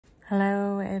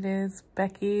Hello, it is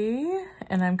Becky,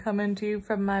 and I'm coming to you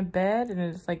from my bed, and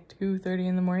it's like 2:30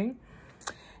 in the morning.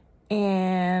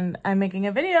 And I'm making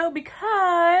a video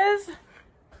because,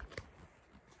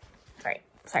 sorry.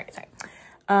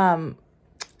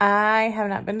 I have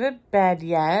not been to bed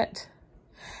yet,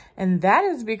 and that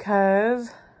is because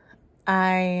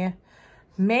I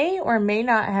may or may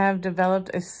not have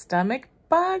developed a stomach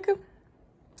bug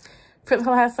for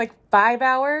the last like 5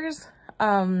 hours.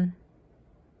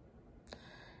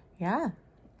 Yeah,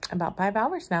 about 5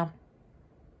 hours now.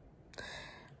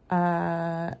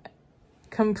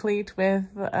 Complete with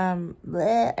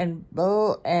bleh and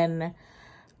bull and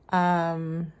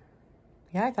yeah,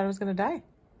 I thought I was gonna die,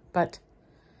 but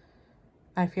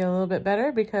I feel a little bit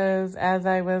better because as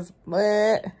I was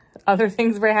bleh, other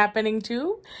things were happening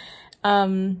too.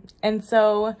 And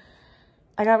so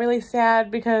I got really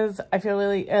sad because I feel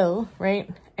really ill, right?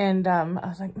 And I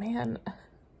was like, man,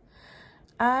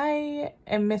 I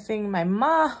am missing my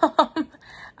mom.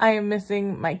 I am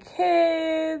missing my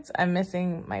kids. I'm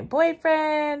missing my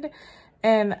boyfriend.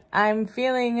 And I'm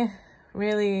feeling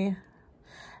really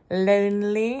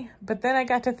lonely. But then I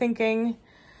got to thinking,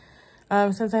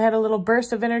 since I had a little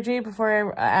burst of energy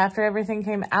after everything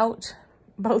came out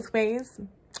both ways.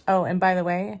 Oh, and by the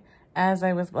way, as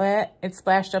I was it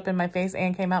splashed up in my face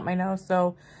and came out my nose.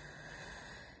 So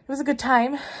it was a good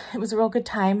time. It was a real good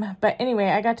time. But anyway,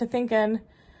 I got to thinking,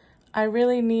 I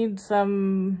really need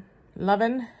some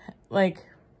loving, like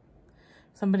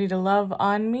somebody to love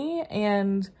on me.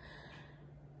 And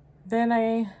then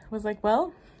I was like,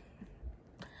 well,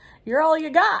 you're all you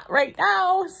got right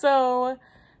now. So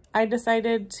I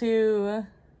decided to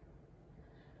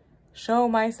show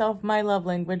myself my love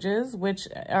languages, which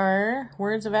are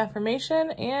words of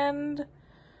affirmation and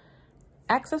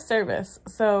acts of service.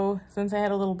 So since I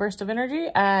had a little burst of energy,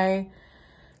 I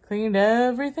cleaned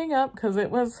everything up because it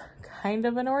was kind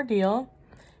of an ordeal.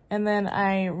 And then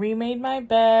I remade my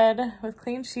bed with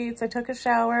clean sheets. I took a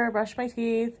shower, brushed my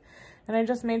teeth, and I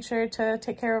just made sure to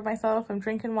take care of myself. I'm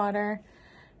drinking water.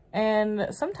 And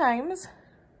sometimes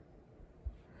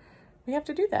we have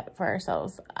to do that for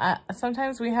ourselves.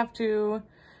 Sometimes we have to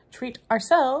treat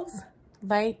ourselves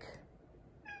like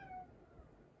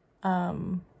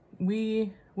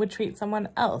we would treat someone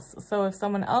else. So if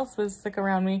someone else was sick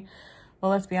around me, well,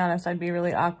 let's be honest, I'd be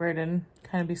really awkward and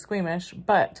kind of be squeamish,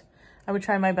 but I would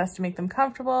try my best to make them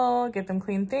comfortable, get them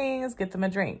clean things, get them a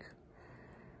drink.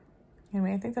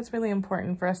 Anyway, I think that's really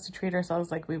important for us to treat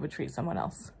ourselves like we would treat someone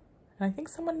else. And I think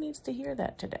someone needs to hear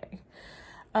that today.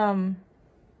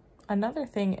 Another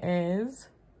thing is,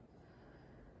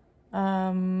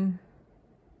 well,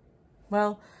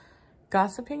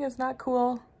 gossiping is not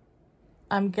cool.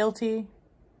 I'm guilty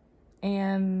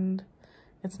and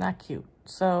it's not cute.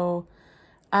 So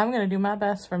I'm going to do my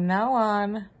best from now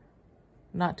on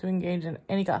not to engage in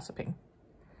any gossiping.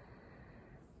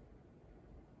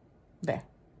 There.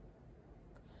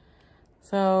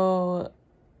 So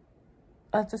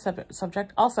that's a separate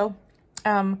subject. Also,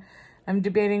 I'm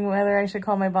debating whether I should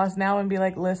call my boss now and be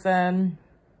like, listen,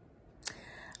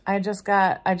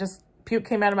 puke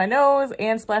came out of my nose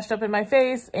and splashed up in my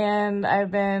face, and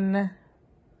I've been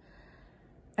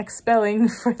expelling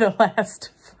for the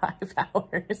last 5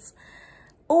 hours.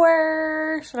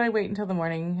 Or should I wait until the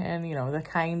morning? And, you know, the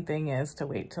kind thing is to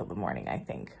wait till the morning, I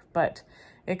think. But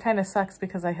it kind of sucks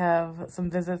because I have some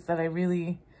visits that I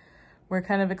really were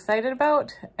kind of excited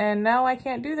about. And now I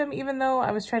can't do them even though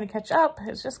I was trying to catch up.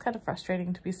 It's just kind of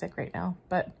frustrating to be sick right now.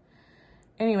 But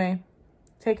anyway,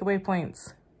 takeaway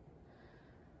points.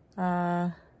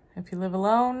 If you live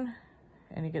alone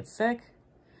and you get sick,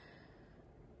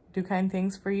 do kind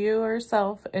things for you or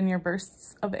yourself in your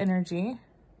bursts of energy.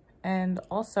 And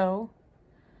also,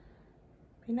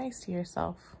 be nice to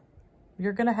yourself.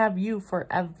 You're going to have you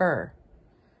forever.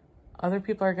 Other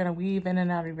people are going to weave in and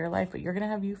out of your life, but you're going to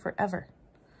have you forever.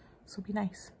 So be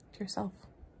nice to yourself.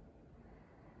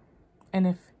 And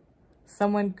if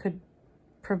someone could,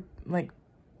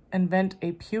 invent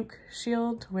a puke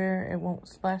shield where it won't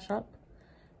splash up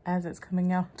as it's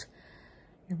coming out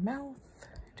your mouth,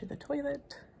 to the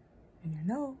toilet, in your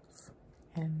nose,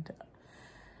 and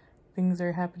things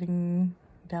are happening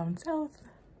down south,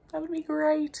 that would be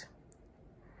great.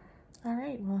 All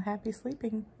right, well, happy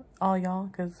sleeping, all y'all,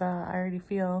 because I already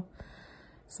feel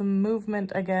some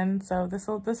movement again. So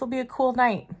this'll be a cool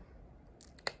night.